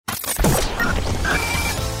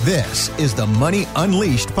This is the Money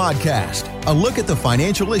Unleashed podcast, a look at the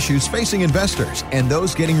financial issues facing investors and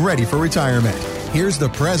those getting ready for retirement. Here's the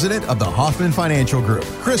president of the Hoffman Financial Group,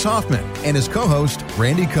 Chris Hoffman, and his co-host,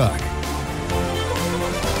 Randy Cook.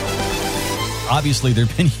 Obviously, there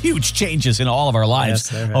have been huge changes in all of our lives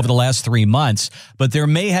over the last 3 months, but there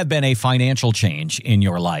may have been a financial change in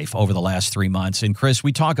your life over the last 3 months. And Chris,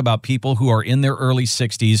 we talk about people who are in their early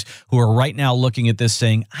 60s who are right now looking at this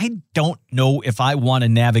saying, I don't know if I want to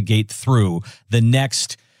navigate through the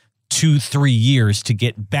next 2-3 years to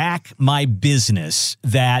get back my business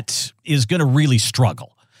that is going to really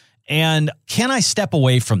struggle. And can I step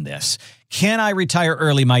away from this? Can I retire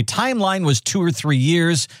early? My timeline was 2 or 3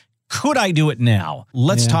 years. Could I do it now?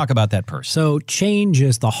 Let's talk about that person. So change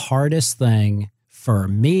is the hardest thing for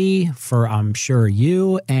me, for I'm sure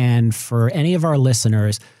you, and for any of our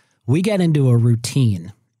listeners. We get into a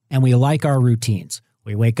routine, and we like our routines.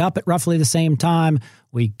 We wake up at roughly the same time.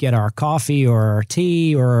 We get our coffee or our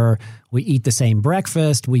tea, or we eat the same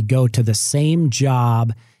breakfast. We go to the same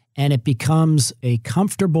job, and it becomes a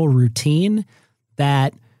comfortable routine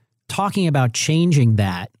that talking about changing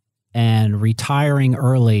that and retiring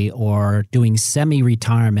early or doing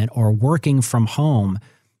semi-retirement or working from home,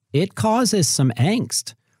 it causes some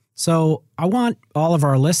angst. So I want all of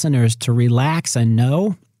our listeners to relax and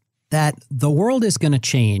know that the world is going to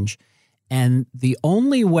change. And the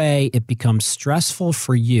only way it becomes stressful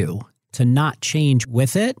for you to not change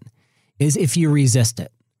with it is if you resist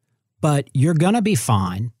it. But you're going to be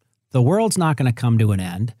fine. The world's not going to come to an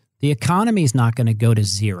end. The economy is not going to go to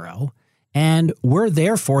zero. And we're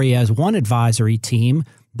there for you as one advisory team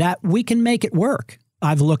that we can make it work.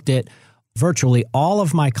 I've looked at virtually all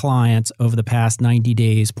of my clients over the past 90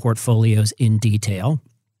 days portfolios in detail,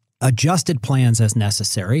 adjusted plans as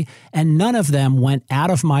necessary, and none of them went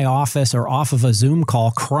out of my office or off of a Zoom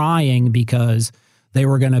call crying because they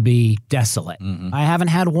were going to be desolate. Mm-hmm. I haven't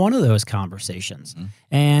had one of those conversations. Mm-hmm.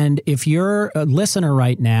 And if you're a listener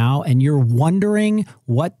right now and you're wondering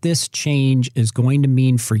what this change is going to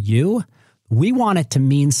mean for you, we want it to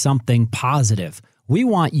mean something positive. We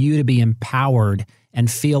want you to be empowered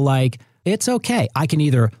and feel like it's okay. I can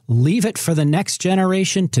either leave it for the next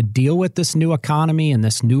generation to deal with this new economy and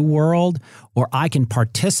this new world, or I can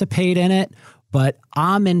participate in it, but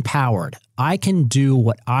I'm empowered. I can do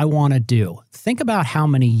what I want to do. Think about how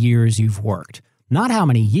many years you've worked. Not how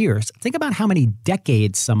many years. Think about how many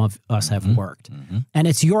decades some of us have worked. Mm-hmm. And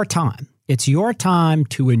it's your time. It's your time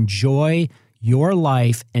to enjoy your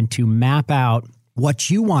life and to map out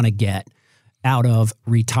what you want to get out of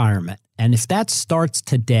retirement. And if that starts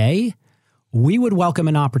today, we would welcome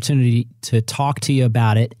an opportunity to talk to you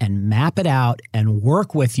about it and map it out and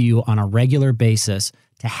work with you on a regular basis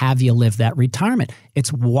to have you live that retirement.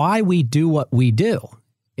 It's why we do what we do.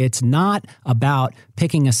 It's not about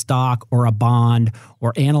picking a stock or a bond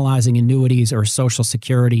or analyzing annuities or Social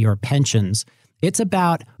Security or pensions. It's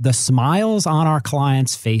about the smiles on our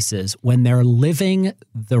clients' faces when they're living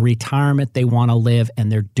the retirement they want to live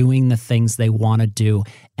and they're doing the things they want to do,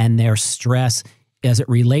 and their stress as it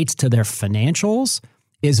relates to their financials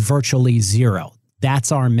is virtually zero.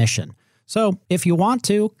 That's our mission. So if you want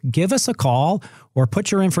to, give us a call or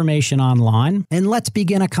put your information online and let's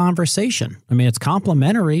begin a conversation. I mean, it's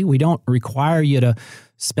complimentary. We don't require you to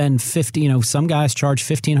spend some guys charge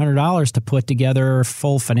 $1,500 to put together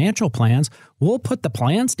full financial plans. We'll put the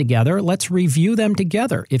plans together. Let's review them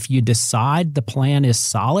together. If you decide the plan is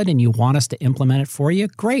solid and you want us to implement it for you,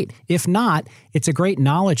 great. If not, it's a great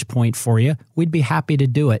knowledge point for you. We'd be happy to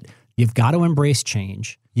do it. You've got to embrace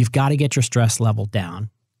change. You've got to get your stress level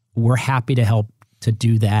down. We're happy to help to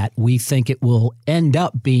do that. We think it will end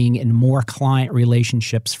up being in more client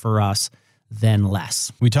relationships for us than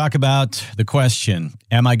less. We talk about the question,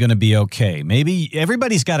 am I going to be okay? Maybe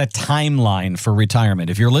everybody's got a timeline for retirement.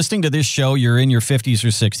 If you're listening to this show, you're in your 50s or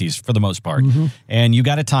 60s for the most part, and you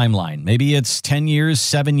got a timeline. Maybe it's 10 years,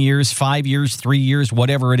 7 years, 5 years, 3 years,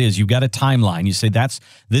 whatever it is. You've got a timeline. You say,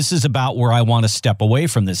 this is about where I want to step away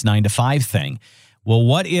from this 9-to-5 thing. Well,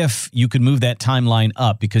 what if you could move that timeline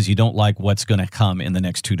up because you don't like what's going to come in the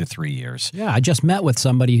next 2 to 3 years? Yeah, I just met with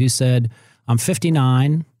somebody who said, I'm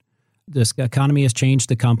 59. This economy has changed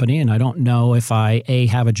the company, and I don't know if I, A,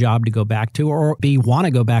 have a job to go back to, or B, want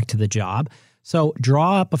to go back to the job. So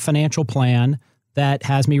draw up a financial plan that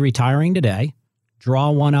has me retiring today,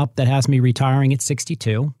 draw one up that has me retiring at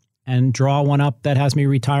 62, and draw one up that has me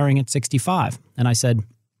retiring at 65. And I said,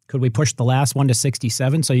 could we push the last one to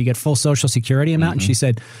 67 so you get full Social Security amount? And she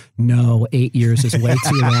said, no, 8 years is way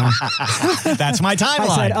too long. That's my timeline.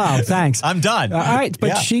 I said, oh, thanks. I'm done. All right.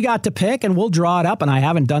 But she got to pick, and we'll draw it up. And I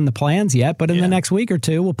haven't done the plans yet, but in the next week or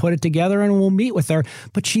two, we'll put it together and we'll meet with her.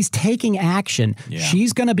 But she's taking action. Yeah.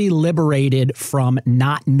 She's going to be liberated from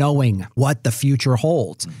not knowing what the future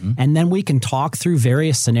holds. And then we can talk through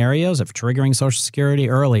various scenarios of triggering Social Security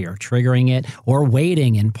earlier, triggering it, or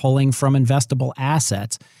waiting and pulling from investable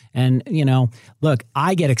assets. And, you know, look,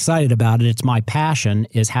 I get excited about it. It's my passion,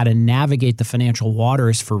 is how to navigate the financial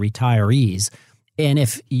waters for retirees. And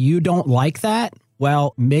if you don't like that,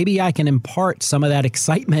 well, maybe I can impart some of that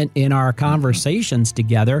excitement in our conversations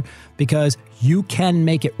together, because you can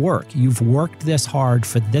make it work. You've worked this hard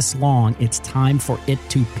for this long. It's time for it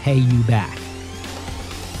to pay you back.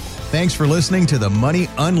 Thanks for listening to the Money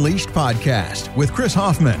Unleashed podcast with Chris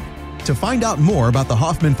Hoffman. To find out more about the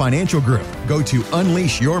Hoffman Financial Group, go to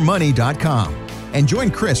unleashyourmoney.com and join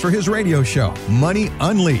Chris for his radio show, Money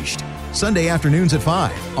Unleashed, Sunday afternoons at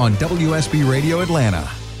 5 on WSB Radio Atlanta.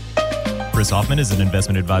 Chris Hoffman is an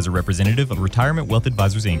investment advisor representative of Retirement Wealth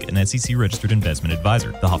Advisors, Inc., an SEC-registered investment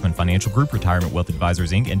advisor. The Hoffman Financial Group, Retirement Wealth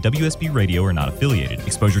Advisors, Inc., and WSB Radio are not affiliated.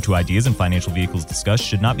 Exposure to ideas and financial vehicles discussed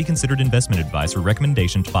should not be considered investment advice or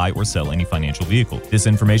recommendation to buy or sell any financial vehicle. This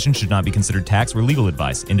information should not be considered tax or legal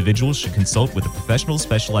advice. Individuals should consult with a professional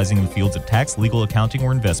specializing in the fields of tax, legal, accounting,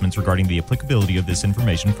 or investments regarding the applicability of this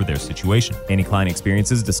information for their situation. Any client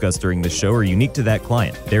experiences discussed during this show are unique to that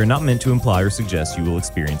client. They are not meant to imply or suggest you will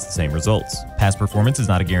experience the same results. Past performance is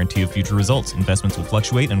not a guarantee of future results. Investments will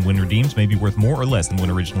fluctuate, and when redeemed may be worth more or less than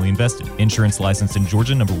when originally invested. Insurance licensed in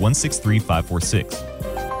Georgia, number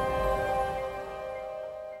 163546.